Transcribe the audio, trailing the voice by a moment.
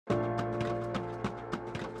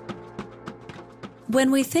When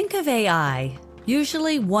we think of AI,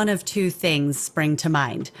 usually one of two things spring to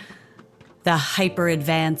mind. The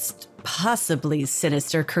hyper-advanced, possibly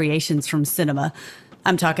sinister creations from cinema.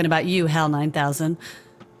 I'm talking about you, HAL 9000.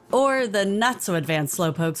 Or the not-so-advanced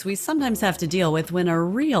slowpokes we sometimes have to deal with when a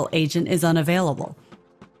real agent is unavailable.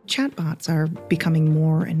 Chatbots are becoming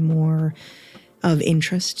more and more of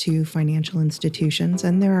interest to financial institutions,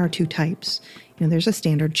 and there are two types. There's a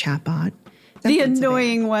standard chatbot. The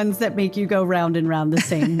annoying ones that make you go round and round the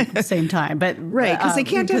same time. But right, because they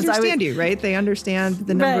can't understand you, right? They understand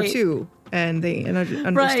the number two, and they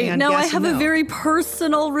understand right. No, yes I have and no. a very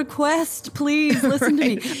personal request. Please listen to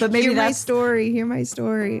me. But maybe Hear my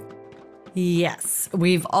story. Yes,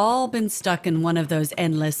 we've all been stuck in one of those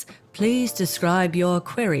endless, please describe your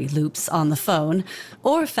query loops on the phone,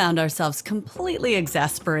 or found ourselves completely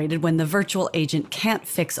exasperated when the virtual agent can't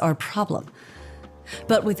fix our problem.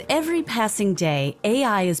 But with every passing day,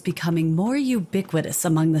 AI is becoming more ubiquitous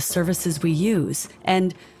among the services we use,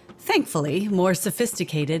 and thankfully, more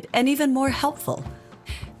sophisticated and even more helpful.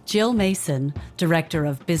 Jill Mason, Director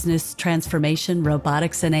of Business Transformation,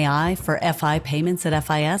 Robotics, and AI for FI Payments at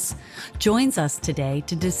FIS, joins us today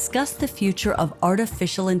to discuss the future of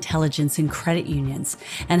artificial intelligence in credit unions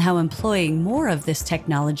and how employing more of this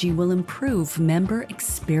technology will improve member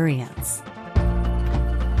experience.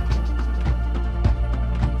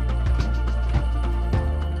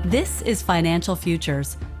 This is Financial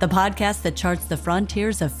Futures, the podcast that charts the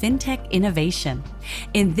frontiers of fintech innovation.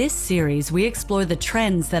 In this series, we explore the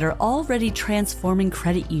trends that are already transforming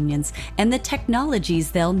credit unions and the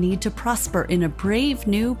technologies they'll need to prosper in a brave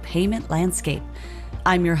new payment landscape.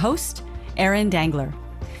 I'm your host, Erin Dangler.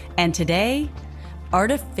 And today,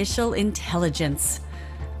 artificial intelligence.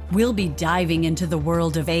 We'll be diving into the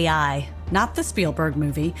world of AI, not the Spielberg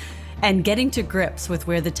movie, and getting to grips with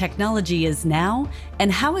where the technology is now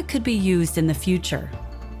and how it could be used in the future.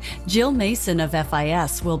 Jill Mason of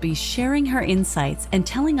FIS will be sharing her insights and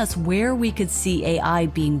telling us where we could see AI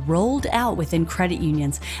being rolled out within credit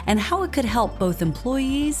unions and how it could help both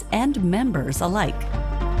employees and members alike.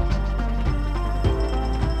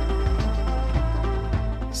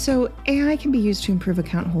 So AI can be used to improve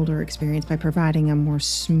account holder experience by providing a more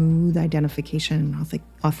smooth identification and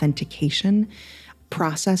authentication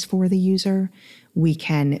process for the user. We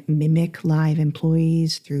can mimic live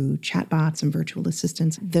employees through chatbots and virtual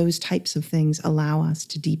assistants. Those types of things allow us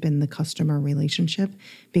to deepen the customer relationship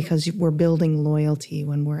because we're building loyalty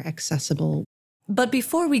when we're accessible. But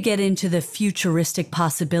before we get into the futuristic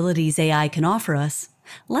possibilities AI can offer us,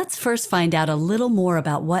 let's first find out a little more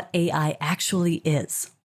about what AI actually is.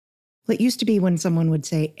 Well, it used to be when someone would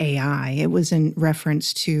say AI, it was in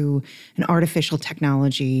reference to an artificial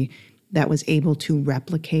technology that was able to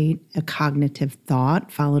replicate a cognitive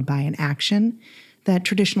thought followed by an action that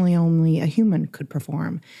traditionally only a human could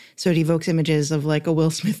perform. So it evokes images of like a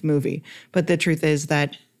Will Smith movie. But the truth is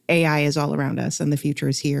that AI is all around us and the future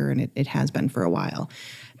is here, and it has been for a while.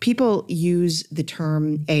 People use the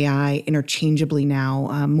term AI interchangeably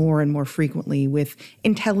now more and more frequently with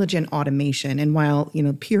intelligent automation. And while,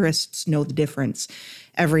 purists know the difference,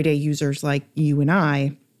 everyday users like you and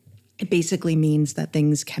I, it basically means that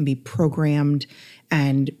things can be programmed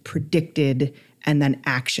and predicted and then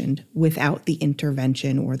actioned without the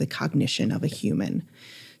intervention or the cognition of a human.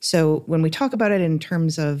 So when we talk about it in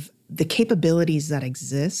terms of the capabilities that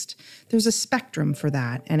exist, there's a spectrum for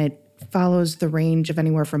that, and it follows the range of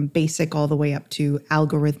anywhere from basic all the way up to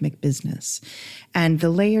algorithmic business. And the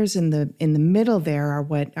layers in the middle there are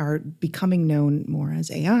what are becoming known more as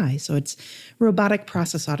AI. So it's robotic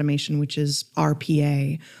process automation, which is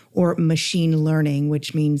RPA, or machine learning,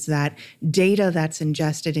 which means that data that's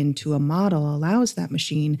ingested into a model allows that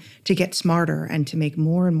machine to get smarter and to make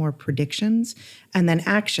more and more predictions and then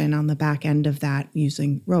action on the back end of that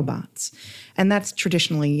using robots. And that's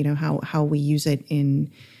traditionally, how we use it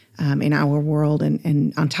in our world.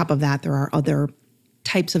 And on top of that, there are other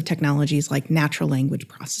types of technologies like natural language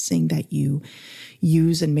processing that you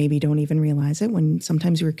use and maybe don't even realize it when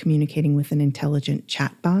sometimes you're communicating with an intelligent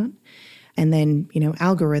chatbot. And then,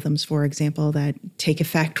 algorithms, for example, that take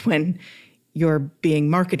effect when you're being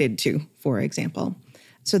marketed to, for example.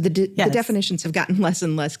 So the definitions have gotten less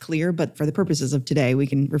and less clear, but for the purposes of today, we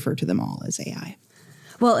can refer to them all as AI.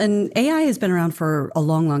 Well, and AI has been around for a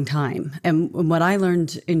long, long time. And what I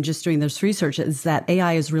learned in just doing this research is that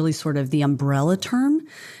AI is really sort of the umbrella term,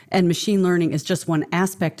 and machine learning is just one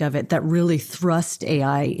aspect of it that really thrust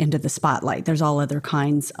AI into the spotlight. There's all other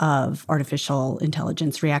kinds of artificial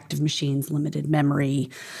intelligence, reactive machines, limited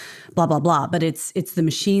memory, blah, blah, blah. But it's the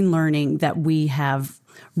machine learning that we have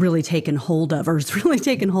really taken hold of, or it's really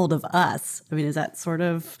taken hold of us. I mean, is that sort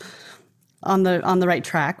of on the right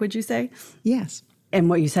track, would you say? Yes. And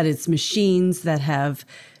what you said, it's machines that have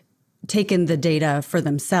taken the data for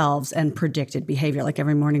themselves and predicted behavior. Like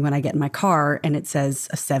every morning when I get in my car and it says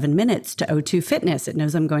 7 minutes to O2 Fitness, it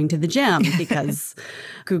knows I'm going to the gym because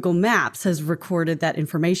Google Maps has recorded that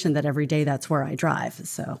information that every day that's where I drive.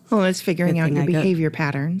 So, well, it's figuring out your behavior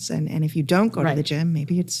patterns. And if you don't go to the gym,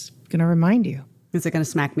 maybe it's going to remind you. Is it going to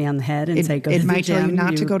smack me on the head and say, go to the gym? It might tell you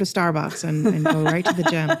not to go to Starbucks and go right to the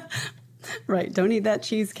gym. Right. Don't eat that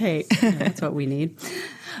cheesecake. That's what we need.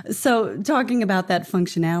 So talking about that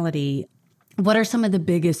functionality, what are some of the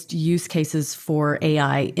biggest use cases for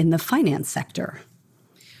AI in the finance sector?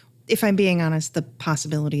 If I'm being honest, the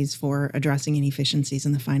possibilities for addressing inefficiencies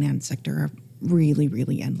in the finance sector are really,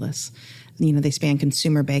 really endless. They span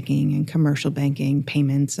consumer banking and commercial banking,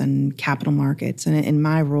 payments and capital markets. And in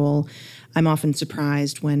my role, I'm often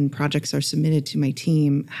surprised when projects are submitted to my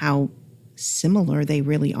team how similar they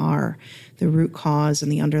really are. The root cause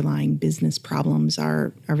and the underlying business problems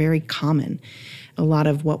are very common. A lot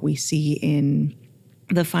of what we see in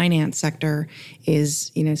the finance sector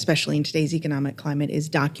is, especially in today's economic climate, is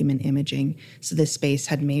document imaging. So this space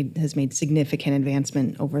has made significant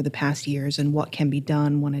advancement over the past years in what can be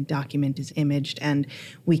done when a document is imaged, and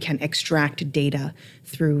we can extract data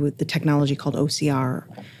through the technology called OCR,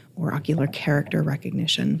 or ocular character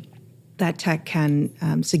recognition. That tech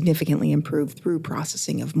can significantly improve through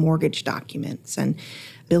processing of mortgage documents and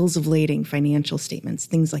bills of lading, financial statements,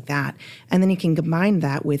 things like that. And then you can combine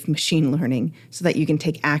that with machine learning so that you can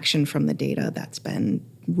take action from the data that's been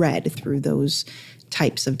read through those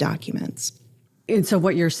types of documents. And so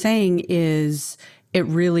what you're saying is it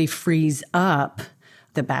really frees up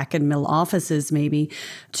the back and middle offices maybe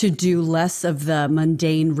to do less of the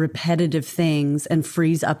mundane, repetitive things and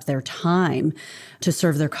frees up their time to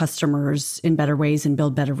serve their customers in better ways and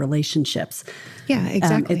build better relationships. Yeah,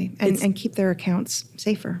 exactly. And keep their accounts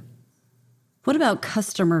safer. What about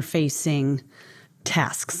customer-facing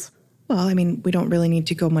tasks? Well, we don't really need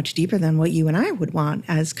to go much deeper than what you and I would want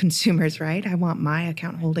as consumers, right? I want my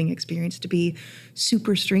account holding experience to be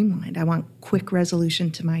super streamlined. I want quick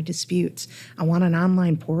resolution to my disputes. I want an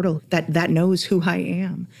online portal that knows who I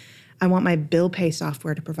am. I want my bill pay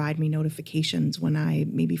software to provide me notifications when I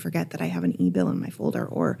maybe forget that I have an e-bill in my folder,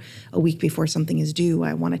 or a week before something is due,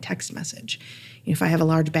 I want a text message. If I have a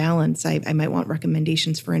large balance, I might want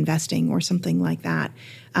recommendations for investing or something like that.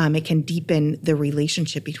 It can deepen the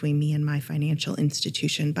relationship between me and my financial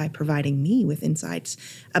institution by providing me with insights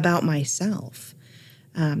about myself,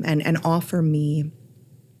 and offer me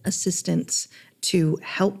assistance to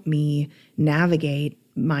help me navigate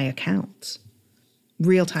my accounts.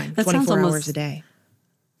 Real time, 24 hours a day.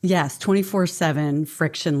 Yes, 24/7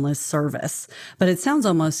 frictionless service. But it sounds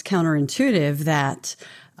almost counterintuitive that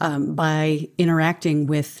by interacting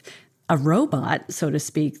with a robot, so to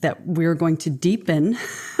speak, that we're going to deepen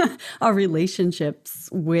our relationships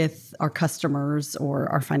with our customers or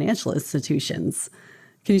our financial institutions.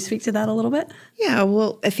 Can you speak to that a little bit? Yeah,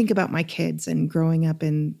 well, I think about my kids and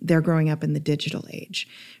they're growing up in the digital age,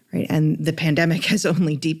 right? And the pandemic has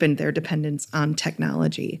only deepened their dependence on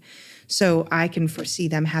technology. So I can foresee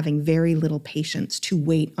them having very little patience to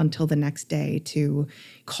wait until the next day to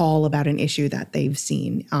call about an issue that they've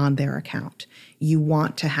seen on their account. You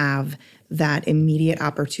want to have that immediate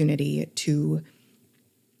opportunity to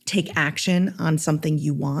take action on something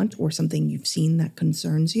you want or something you've seen that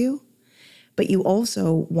concerns you. But you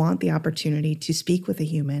also want the opportunity to speak with a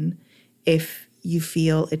human if you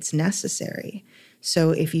feel it's necessary.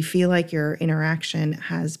 So if you feel like your interaction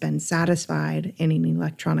has been satisfied in an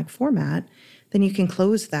electronic format, then you can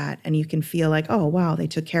close that and you can feel like, oh, wow, they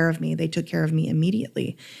took care of me. They took care of me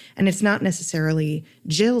immediately. And it's not necessarily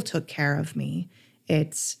Jill took care of me.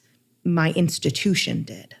 It's my institution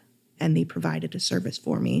did. And they provided a service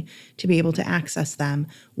for me to be able to access them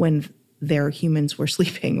when their humans were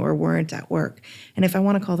sleeping or weren't at work. And if I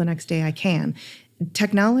want to call the next day, I can.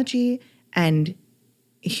 Technology and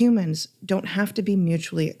humans don't have to be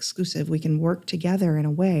mutually exclusive. We can work together in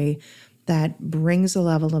a way that brings a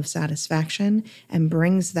level of satisfaction and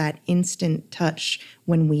brings that instant touch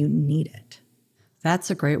when we need it.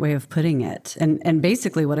 That's a great way of putting it. And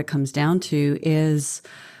basically what it comes down to is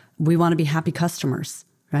we want to be happy customers,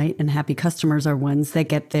 right? And happy customers are ones that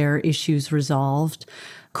get their issues resolved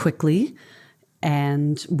quickly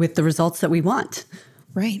and with the results that we want.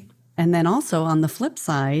 Right. And then also on the flip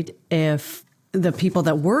side, if the people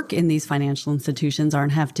that work in these financial institutions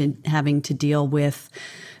aren't having to deal with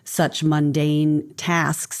such mundane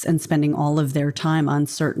tasks and spending all of their time on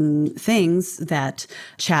certain things that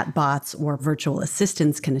chatbots or virtual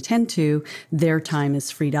assistants can attend to, their time is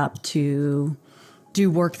freed up to do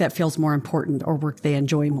work that feels more important or work they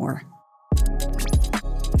enjoy more.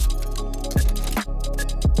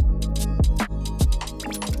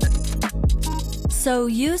 So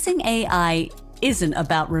using AI isn't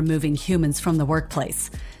about removing humans from the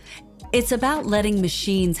workplace. It's about letting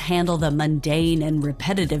machines handle the mundane and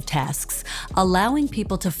repetitive tasks, allowing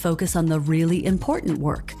people to focus on the really important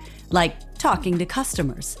work, like talking to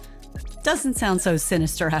customers. Doesn't sound so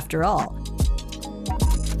sinister after all.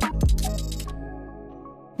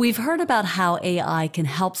 We've heard about how AI can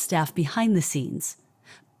help staff behind the scenes.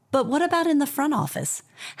 But what about in the front office?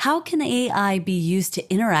 How can AI be used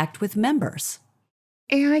to interact with members?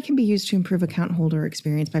 AI can be used to improve account holder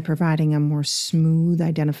experience by providing a more smooth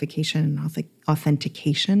identification and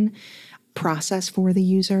authentication process for the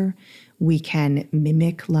user. We can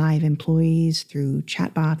mimic live employees through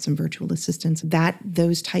chatbots and virtual assistants.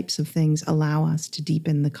 Those types of things allow us to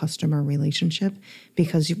deepen the customer relationship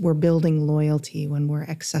because we're building loyalty when we're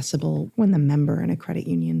accessible. When the member in a credit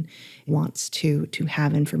union wants to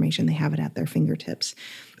have information, they have it at their fingertips.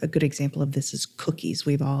 A good example of this is cookies.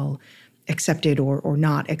 We've all accepted or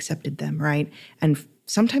not accepted them, right? And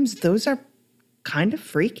sometimes those are kind of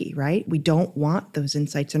freaky, right? We don't want those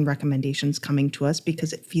insights and recommendations coming to us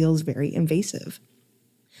because it feels very invasive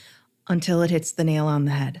until it hits the nail on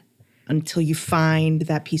the head, until you find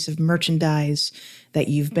that piece of merchandise that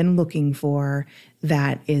you've been looking for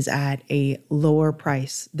that is at a lower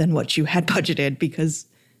price than what you had budgeted because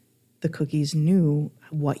the cookies knew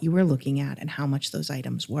what you were looking at and how much those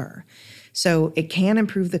items were. So it can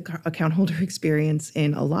improve the account holder experience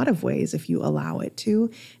in a lot of ways if you allow it to,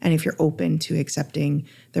 and if you're open to accepting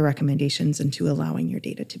the recommendations and to allowing your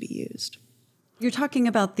data to be used. You're talking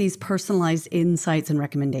about these personalized insights and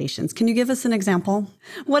recommendations. Can you give us an example?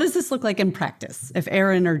 What does this look like in practice if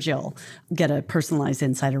Erin or Jill get a personalized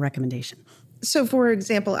insight or recommendation? So, for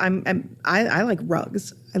example, I like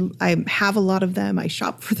rugs. I have a lot of them. I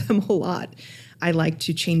shop for them a lot. I like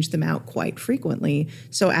to change them out quite frequently.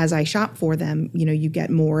 So as I shop for them, you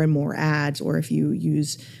get more and more ads. Or if you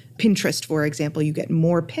use Pinterest, for example, you get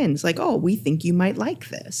more pins like, oh, we think you might like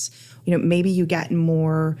this. Maybe you get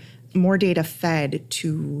more data fed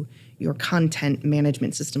to your content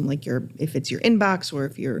management system, like if it's your inbox or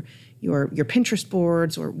if your Pinterest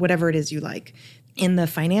boards or whatever it is you like. In the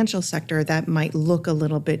financial sector, that might look a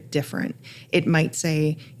little bit different. It might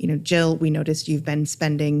say, Jill, we noticed you've been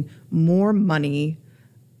spending more money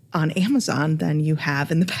on Amazon than you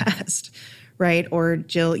have in the past, right? Or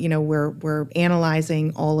Jill, we're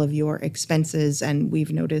analyzing all of your expenses and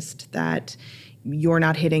we've noticed that you're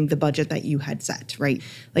not hitting the budget that you had set, right?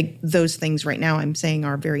 Like those things right now I'm saying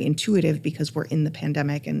are very intuitive because we're in the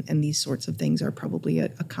pandemic and these sorts of things are probably a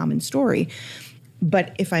common story.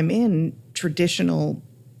 But if I'm in traditional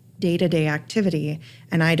day-to-day activity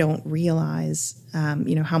and I don't realize,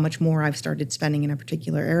 how much more I've started spending in a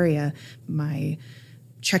particular area, my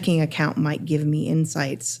checking account might give me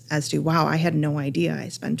insights as to, wow, I had no idea I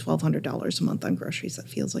spend $1,200 a month on groceries. That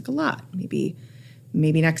feels like a lot.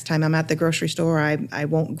 Maybe next time I'm at the grocery store, I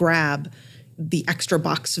won't grab the extra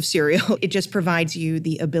box of cereal. It just provides you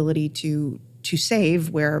the ability to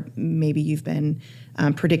save where maybe you've been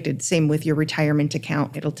predicted. Same with your retirement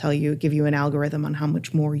account. It'll give you an algorithm on how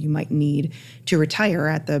much more you might need to retire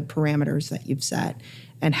at the parameters that you've set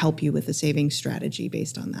and help you with a savings strategy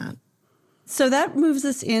based on that. So that moves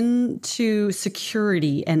us into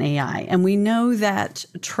security and AI. And we know that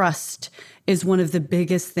trust is one of the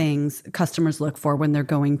biggest things customers look for when they're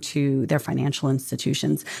going to their financial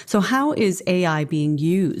institutions. So how is AI being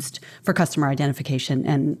used for customer identification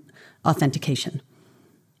and authentication?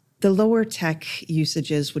 The lower tech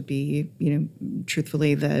usages would be,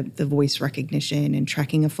 truthfully, the voice recognition and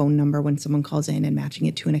tracking a phone number when someone calls in and matching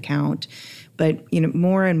it to an account. But,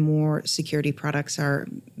 more and more security products are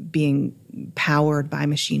being powered by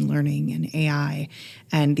machine learning and AI,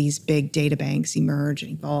 and these big data banks emerge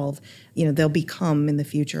and evolve. They'll become in the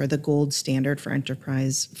future the gold standard for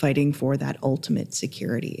enterprise fighting for that ultimate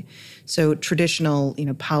security. So traditional,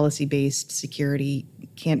 policy-based security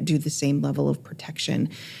can't do the same level of protection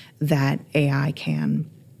that AI can.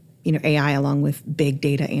 AI along with big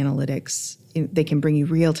data analytics, they can bring you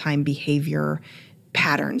real-time behavior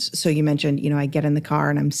patterns. So you mentioned, I get in the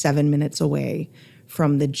car and I'm 7 minutes away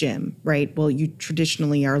from the gym, right? Well, you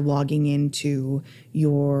traditionally are logging into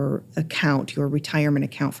your account, your retirement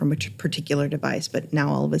account from a particular device, but now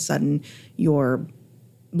all of a sudden you're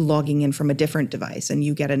logging in from a different device and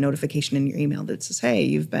you get a notification in your email that says, hey,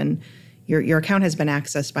 your account has been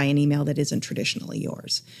accessed by an email that isn't traditionally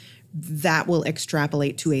yours, that will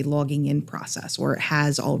extrapolate to a logging in process, or it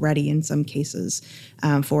has already in some cases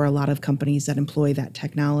for a lot of companies that employ that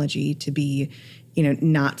technology to be,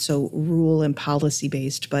 not so rule and policy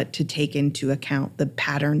based, but to take into account the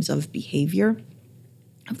patterns of behavior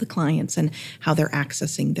of the clients and how they're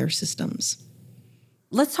accessing their systems.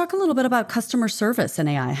 Let's talk a little bit about customer service and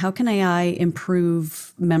AI. How can AI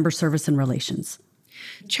improve member service and relations?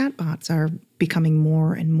 Chatbots are becoming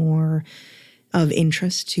more and more of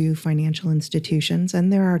interest to financial institutions,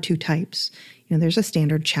 and there are two types. There's a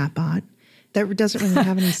standard chatbot that doesn't really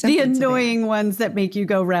have any the annoying ones that make you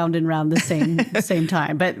go round and round the same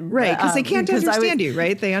time. But right, because they can't understand you,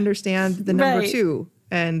 right? They understand the number two.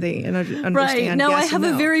 And they understand. Right. No, yes I have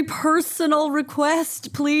and no. a very personal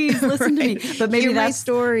request. Please listen to me. But maybe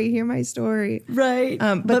Hear my story. Right.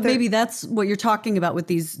 But maybe that's what you're talking about with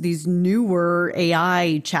these newer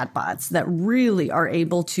AI chatbots that really are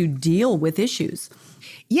able to deal with issues.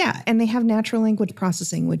 Yeah, and they have natural language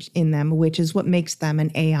processing in them, which is what makes them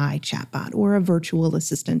an AI chatbot or a virtual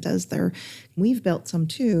assistant we've built some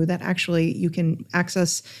too that actually you can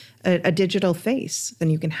access a digital face,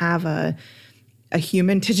 and you can have a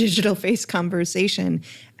human to digital face conversation,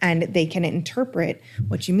 and they can interpret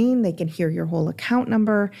what you mean. They can hear your whole account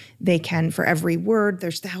number. They can, for every word,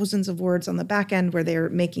 there's thousands of words on the back end where they're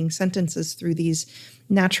making sentences through these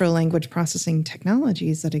natural language processing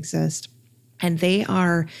technologies that exist. And they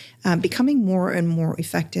are becoming more and more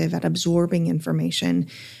effective at absorbing information.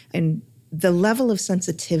 And the level of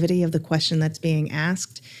sensitivity of the question that's being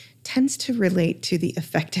asked tends to relate to the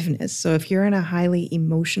effectiveness. So if you're in a highly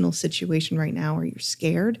emotional situation right now, or you're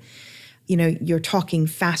scared, you're talking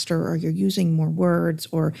faster, or you're using more words,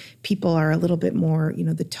 or people are a little bit more,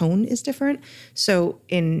 the tone is different. So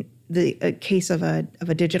in the case of a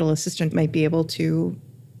digital assistant might be able to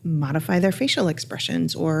modify their facial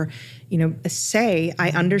expressions, or, say,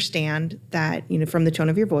 I understand that, from the tone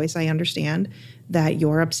of your voice, I understand that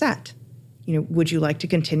you're upset. Would you like to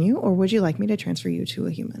continue, or would you like me to transfer you to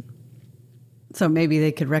a human? So maybe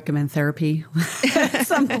they could recommend therapy at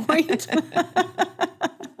some point.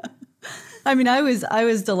 I mean, I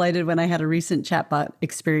was delighted when I had a recent chatbot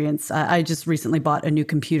experience. I just recently bought a new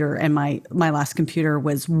computer, and my last computer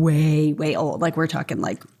was way, way old. Like, we're talking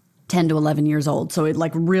like 10 to 11 years old. So it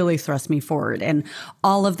really thrust me forward, and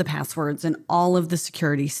all of the passwords and all of the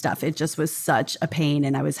security stuff, it just was such a pain.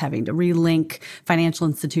 And I was having to relink financial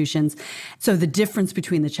institutions. So the difference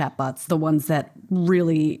between the chatbots, the ones that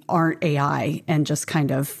really aren't AI and just kind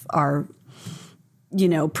of are,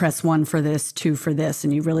 press 1 for this, 2 for this,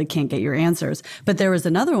 and you really can't get your answers. But there was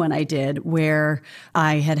another one I did where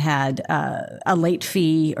I had a late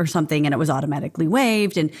fee or something, and it was automatically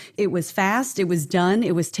waived, and it was fast, it was done,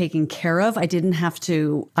 it was taken care of. I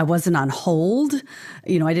wasn't on hold. I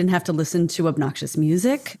didn't have to listen to obnoxious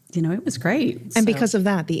music. It was great. And because of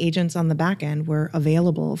that, the agents on the back end were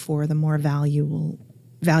available for the more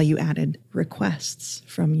value-added requests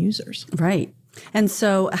from users. Right. And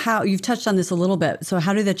so you've touched on this a little bit. So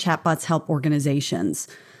how do the chatbots help organizations?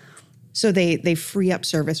 So they free up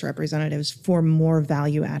service representatives for more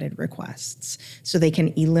value-added requests. So they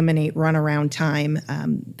can eliminate runaround time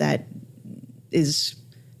that is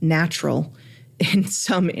natural in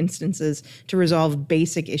some instances to resolve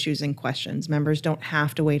basic issues and questions. Members don't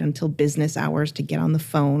have to wait until business hours to get on the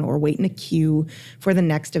phone or wait in a queue for the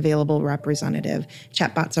next available representative.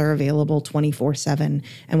 Chatbots are available 24/7.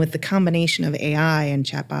 And with the combination of AI and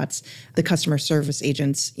chatbots, the customer service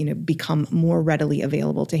agents, become more readily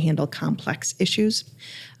available to handle complex issues.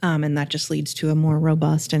 And that just leads to a more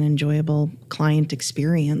robust and enjoyable client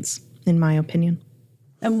experience, in my opinion.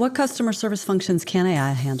 And what customer service functions can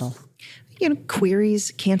AI handle? Queries,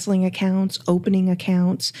 canceling accounts, opening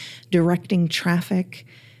accounts, directing traffic.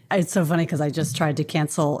 It's so funny because I just tried to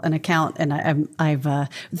cancel an account, and I've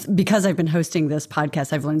because I've been hosting this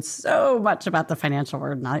podcast, I've learned so much about the financial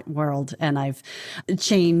world, and I've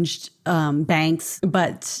changed banks,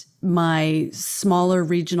 but my smaller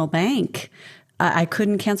regional bank, I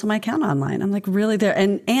couldn't cancel my account online. I'm like, really? There?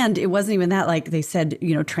 And it wasn't even that. Like, they said,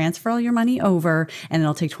 transfer all your money over, and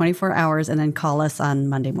it'll take 24 hours, and then call us on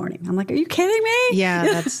Monday morning. I'm like, are you kidding me?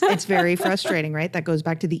 Yeah, it's very frustrating, right? That goes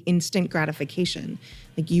back to the instant gratification.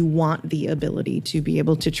 Like, you want the ability to be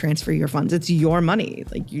able to transfer your funds. It's your money.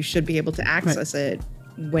 Like, you should be able to access it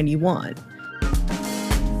when you want.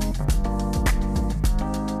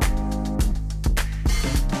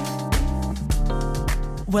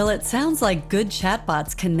 Well, it sounds like good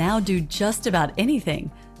chatbots can now do just about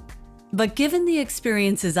anything. But given the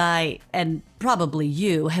experiences I, and probably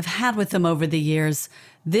you, have had with them over the years,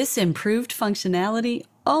 this improved functionality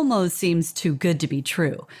almost seems too good to be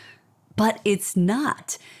true. But it's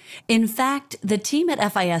not. In fact, the team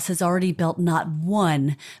at FIS has already built not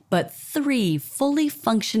one, but 3 fully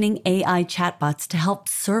functioning AI chatbots to help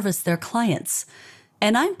service their clients.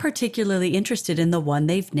 And I'm particularly interested in the one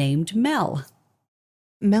they've named Mel.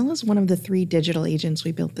 Mel is one of the 3 digital agents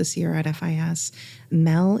we built this year at FIS.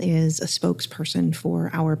 Mel is a spokesperson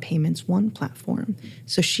for our Payments One platform.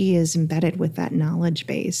 So she is embedded with that knowledge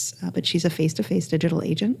base, but she's a face-to-face digital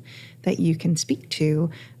agent that you can speak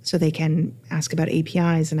to so they can ask about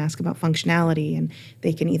APIs and ask about functionality, and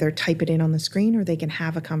they can either type it in on the screen or they can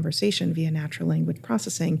have a conversation via natural language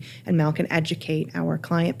processing, and Mel can educate our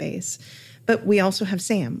client base. But we also have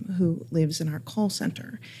Sam, who lives in our call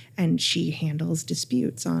center, and she handles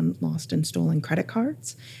disputes on lost and stolen credit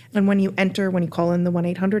cards. And when you call in the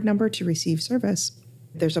 1-800 number to receive service,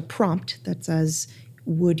 there's a prompt that says,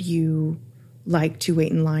 would you like to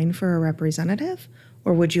wait in line for a representative?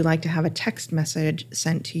 Or would you like to have a text message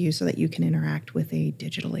sent to you so that you can interact with a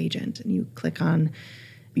digital agent? And you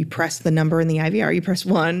press the number in the IVR, you press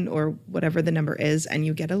 1 or whatever the number is, and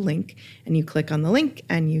you get a link, and you click on the link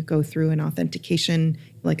and you go through an authentication,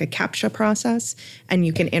 like a CAPTCHA process, and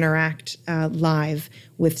you can interact live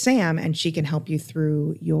with Sam, and she can help you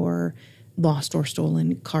through your lost or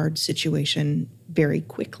stolen card situation very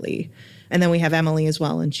quickly. And then we have Emily as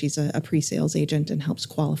well, and she's a pre-sales agent and helps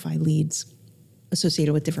qualify leads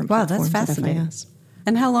associated with different platforms. Wow, that's fascinating. At FIS.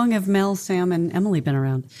 And how long have Mel, Sam, and Emily been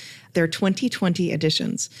around? They're 2020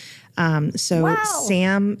 editions. Wow.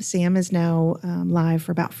 Sam is now live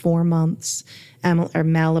for about 4 months.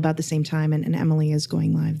 Mel about the same time, and Emily is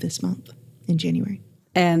going live this month in January.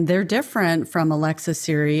 And they're different from Alexa,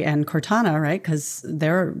 Siri, and Cortana, right? Because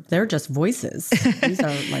they're just voices. These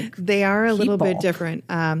are like they are a little bit different.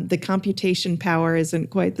 The computation power isn't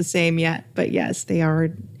quite the same yet, but yes, they are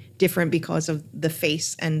different because of the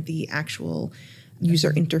face and the actual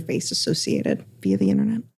user interface associated via the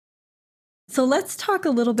internet. So let's talk a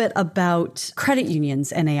little bit about credit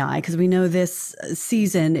unions and AI, because we know this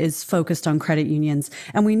season is focused on credit unions.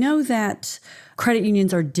 And we know that credit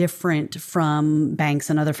unions are different from banks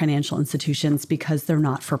and other financial institutions because they're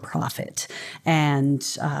not for profit. And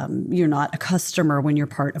you're not a customer when you're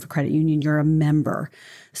part of a credit union, you're a member.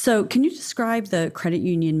 So can you describe the credit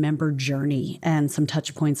union member journey and some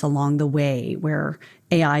touch points along the way where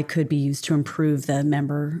AI could be used to improve the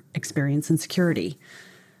member experience and security?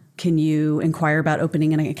 Can you inquire about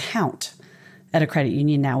opening an account at a credit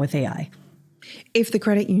union now with AI? If the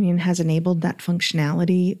credit union has enabled that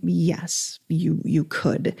functionality, yes, you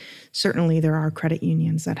could. Certainly there are credit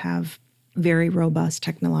unions that have very robust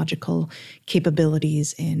technological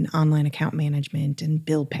capabilities in online account management and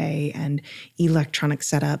bill pay and electronic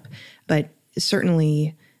setup. But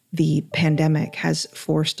certainly the pandemic has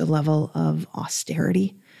forced a level of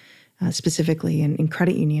austerity, specifically in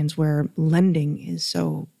credit unions where lending is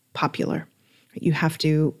so popular. You have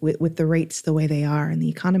to, with the rates the way they are and the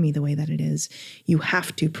economy the way that it is, you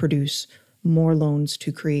have to produce more loans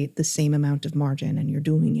to create the same amount of margin, and you're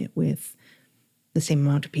doing it with the same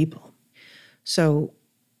amount of people. So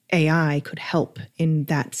AI could help in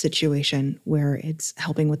that situation where it's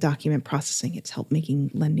helping with document processing, it's help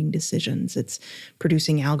making lending decisions, it's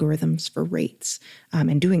producing algorithms for rates,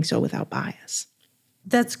 and doing so without bias.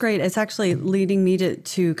 That's great. It's actually leading me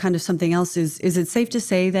to kind of something else. Is it safe to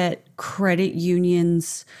say that credit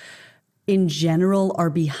unions in general are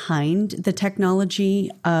behind the technology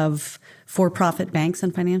of for-profit banks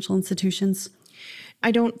and financial institutions? I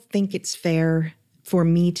don't think it's fair for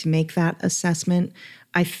me to make that assessment.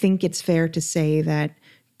 I think it's fair to say that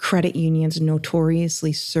credit unions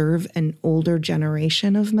notoriously serve an older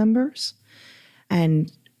generation of members.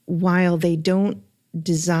 And while they don't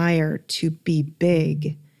desire to be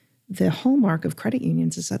big, the hallmark of credit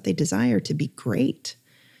unions is that they desire to be great.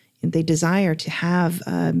 And they desire to have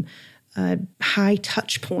a high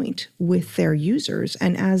touch point with their users.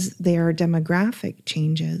 And as their demographic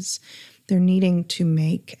changes, they're needing to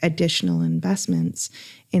make additional investments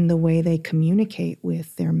in the way they communicate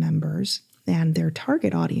with their members and their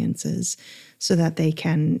target audiences so that they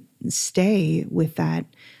can stay with that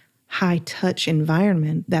high touch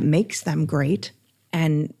environment that makes them great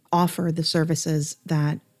and offer the services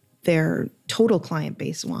that their total client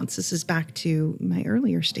base wants. This is back to my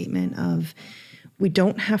earlier statement of we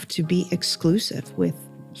don't have to be exclusive with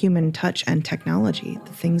human touch and technology.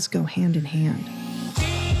 The things go hand in hand.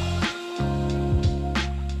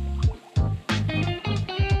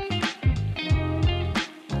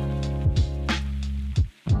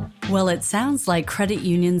 Well, it sounds like credit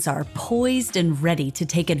unions are poised and ready to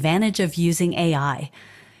take advantage of using AI.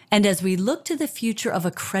 And as we look to the future of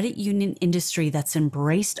a credit union industry that's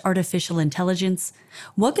embraced artificial intelligence,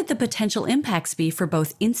 what could the potential impacts be for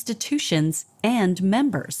both institutions and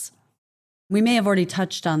members? We may have already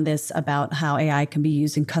touched on this about how AI can be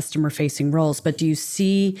used in customer-facing roles, but do you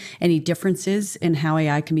see any differences in how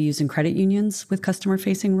AI can be used in credit unions with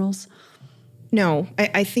customer-facing roles? No,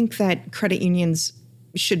 I think that credit unions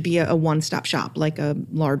should be a one-stop shop like a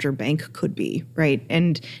larger bank could be, right?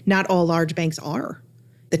 And not all large banks are.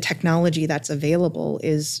 The technology that's available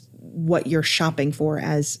is what you're shopping for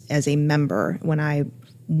as a member. When I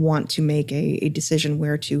want to make a decision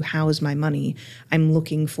where to house my money, I'm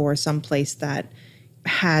looking for some place that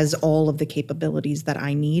has all of the capabilities that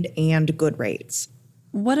I need and good rates.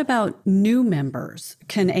 What about new members?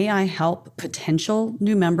 Can AI help potential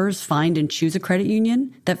new members find and choose a credit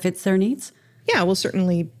union that fits their needs? Yeah, well,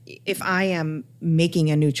 certainly if I am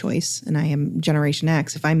making a new choice and I am Generation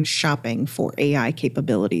X, if I'm shopping for AI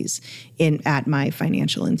capabilities at my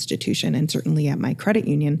financial institution and certainly at my credit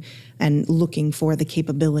union and looking for the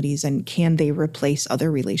capabilities and can they replace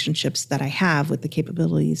other relationships that I have with the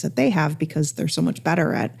capabilities that they have because they're so much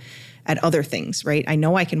better at other things, right? I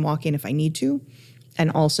know I can walk in if I need to.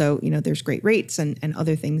 And also, there's great rates and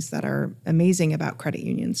other things that are amazing about credit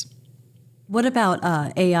unions. What about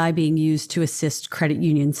AI being used to assist credit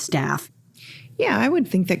union staff? Yeah, I would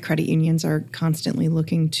think that credit unions are constantly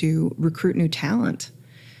looking to recruit new talent.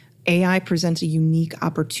 AI presents a unique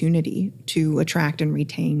opportunity to attract and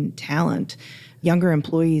retain talent. Younger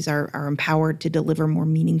employees are empowered to deliver more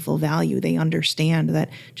meaningful value. They understand that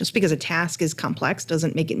just because a task is complex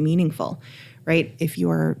doesn't make it meaningful, right? If you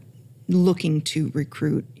are looking to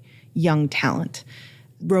recruit young talent.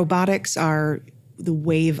 Robotics are the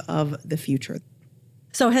wave of the future.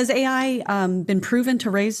 So has AI been proven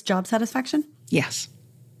to raise job satisfaction? Yes.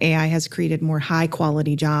 AI has created more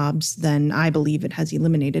high-quality jobs than I believe it has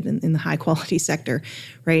eliminated in the high-quality sector,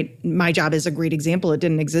 right? My job is a great example. It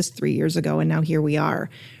didn't exist 3 years ago, and now here we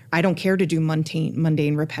are. I don't care to do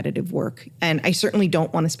mundane, repetitive work, and I certainly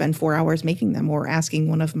don't want to spend 4 hours making them or asking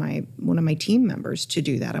one of my team members to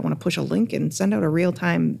do that. I want to push a link and send out a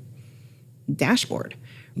real-time dashboard.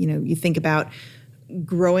 You think about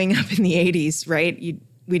growing up in the 80s, right?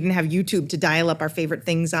 We didn't have YouTube to dial up our favorite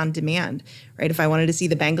things on demand, right? If I wanted to see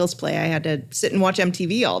the Bengals play, I had to sit and watch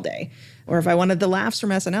MTV all day. Or if I wanted the laughs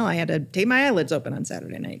from SNL, I had to tape my eyelids open on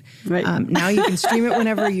Saturday night. Right. Now you can stream it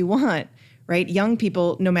whenever you want, right? Young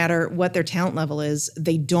people, no matter what their talent level is,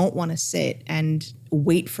 they don't want to sit and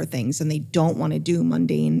wait for things and they don't want to do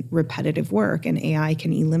mundane, repetitive work. And AI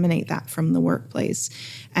can eliminate that from the workplace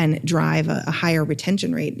and drive a higher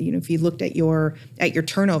retention rate. If you looked at your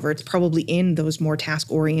turnover, it's probably in those more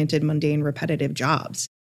task-oriented, mundane, repetitive jobs.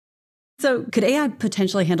 So could AI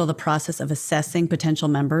potentially handle the process of assessing potential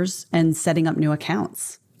members and setting up new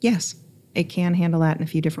accounts? Yes. It can handle that in a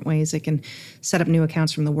few different ways. It can set up new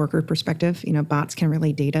accounts from the worker perspective. Bots can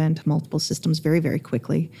relay data into multiple systems very, very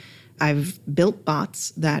quickly. I've built bots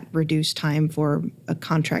that reduce time for a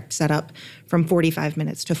contract setup from 45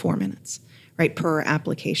 minutes to 4 minutes, right, per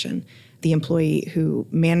application. The employee who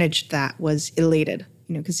managed that was elated,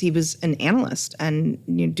 because he was an analyst and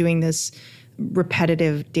doing this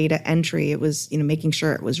repetitive data entry. It was, making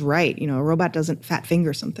sure it was right. A robot doesn't fat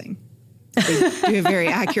finger something. They do it very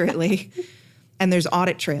accurately. And there's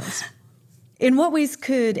audit trails. In what ways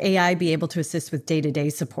could AI be able to assist with day-to-day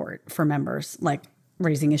support for members, like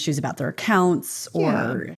raising issues about their accounts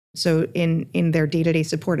or... Yeah. So in their day-to-day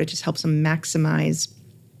support, it just helps them maximize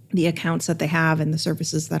the accounts that they have and the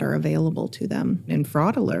services that are available to them, and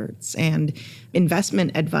fraud alerts and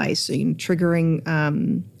investment advice, so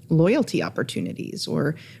triggering loyalty opportunities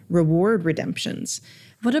or reward redemptions.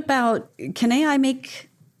 What about, can AI make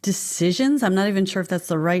decisions, I'm not even sure if that's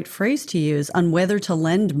the right phrase to use, on whether to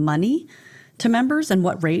lend money to members and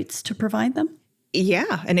what rates to provide them?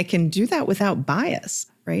 Yeah, and it can do that without bias,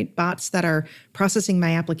 right? Bots that are processing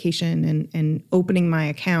my application and opening my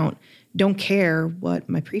account don't care what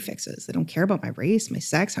my prefix is. They don't care about my race, my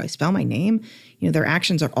sex, how I spell my name. Their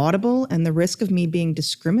actions are audible, and the risk of me being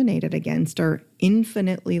discriminated against are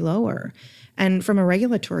infinitely lower. And from a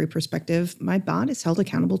regulatory perspective, my bot is held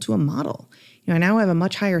accountable to a model. I now have a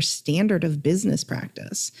much higher standard of business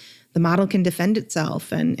practice. The model can defend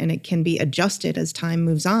itself and it can be adjusted as time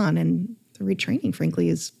moves on. And the retraining, frankly,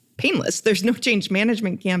 is painless. There's no change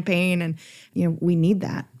management campaign. And, we need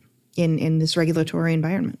that in this regulatory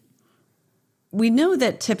environment. We know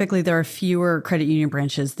that typically there are fewer credit union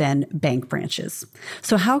branches than bank branches.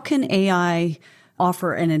 So how can AI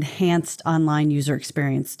offer an enhanced online user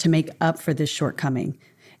experience to make up for this shortcoming?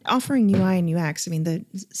 Offering UI and UX, the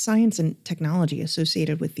science and technology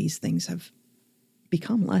associated with these things have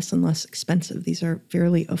become less and less expensive. These are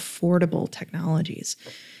fairly affordable technologies.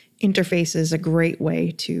 Interface is a great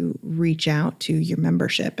way to reach out to your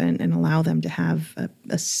membership and allow them to have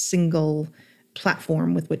a single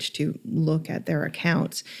platform with which to look at their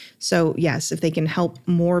accounts. So yes, if they can help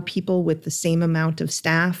more people with the same amount of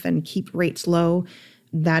staff and keep rates low,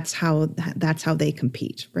 that's how they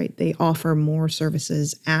compete, right? They offer more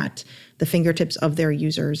services at the fingertips of their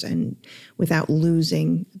users and without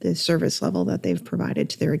losing the service level that they've provided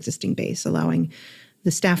to their existing base, allowing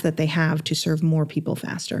the staff that they have to serve more people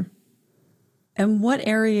faster. And what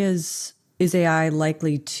areas is AI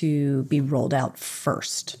likely to be rolled out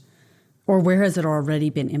first? Or where has it already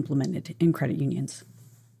been implemented in credit unions?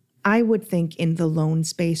 I would think in the loan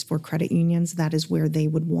space for credit unions, that is where they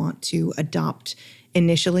would want to adopt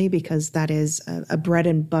initially, because that is a bread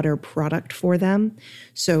and butter product for them.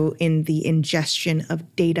 So in the ingestion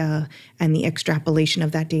of data and the extrapolation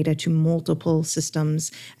of that data to multiple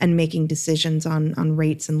systems and making decisions on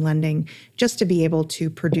rates and lending, just to be able to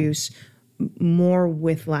produce more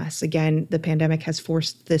with less. Again, the pandemic has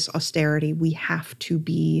forced this austerity. We have to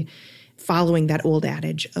be following that old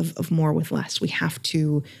adage of more with less. We have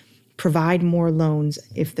to provide more loans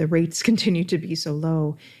if the rates continue to be so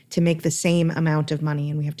low to make the same amount of money,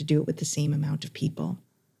 and we have to do it with the same amount of people.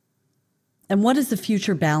 And what does the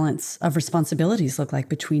future balance of responsibilities look like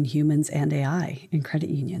between humans and AI in credit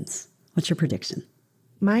unions? What's your prediction?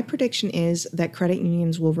 My prediction is that credit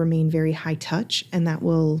unions will remain very high touch, and that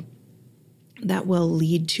will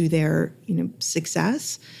lead to their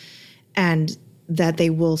success, and that they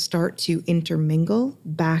will start to intermingle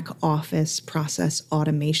back office process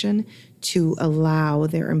automation to allow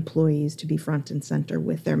their employees to be front and center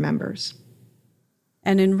with their members.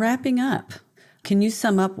 And in wrapping up, can you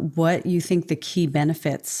sum up what you think the key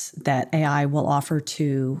benefits that AI will offer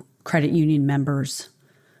to credit union members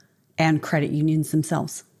and credit unions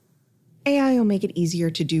themselves? AI will make it easier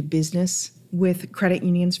to do business with credit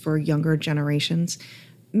unions for younger generations.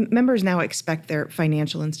 Members now expect their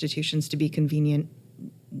financial institutions to be convenient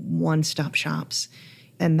one-stop shops,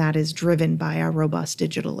 and that is driven by our robust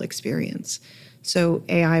digital experience. So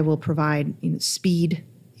AI will provide speed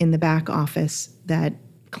in the back office that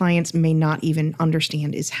clients may not even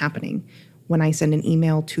understand is happening. When I send an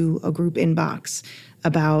email to a group inbox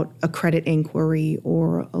about a credit inquiry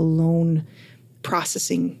or a loan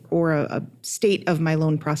processing or a state of my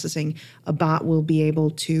loan processing, a bot will be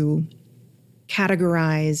able to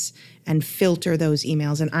categorize and filter those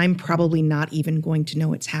emails. And I'm probably not even going to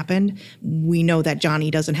know it's happened. We know that Johnny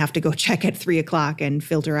doesn't have to go check at 3:00 and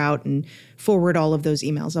filter out and forward all of those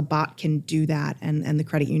emails. A bot can do that, and the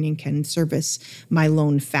credit union can service my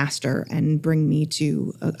loan faster and bring me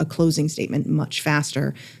to a closing statement much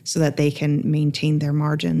faster so that they can maintain their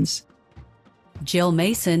margins. Jill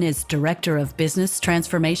Mason is Director of Business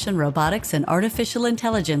Transformation, Robotics, and Artificial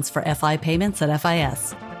Intelligence for FI Payments at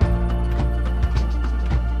FIS.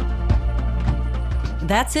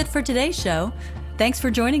 That's it for today's show. Thanks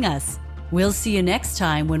for joining us. We'll see you next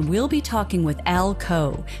time when we'll be talking with Al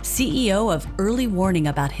Coe, CEO of Early Warning,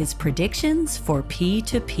 about his predictions for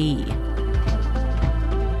P2P.